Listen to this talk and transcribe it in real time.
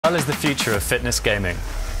Quell is the future of fitness gaming.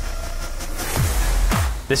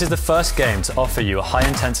 This is the first game to offer you a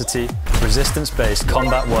high-intensity, resistance-based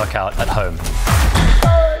combat workout at home.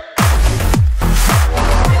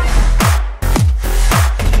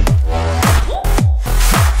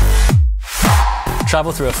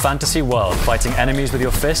 Travel through a fantasy world, fighting enemies with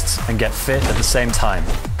your fists and get fit at the same time.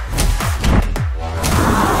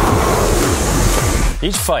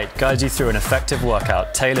 Each fight guides you through an effective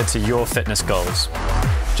workout tailored to your fitness goals.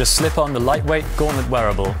 Just slip on the lightweight gauntlet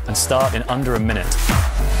wearable and start in under a minute.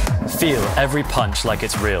 Feel every punch like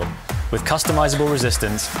it's real, with customizable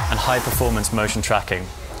resistance and high-performance motion tracking.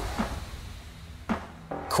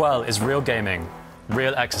 Quell is real gaming,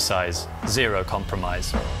 real exercise, zero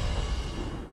compromise.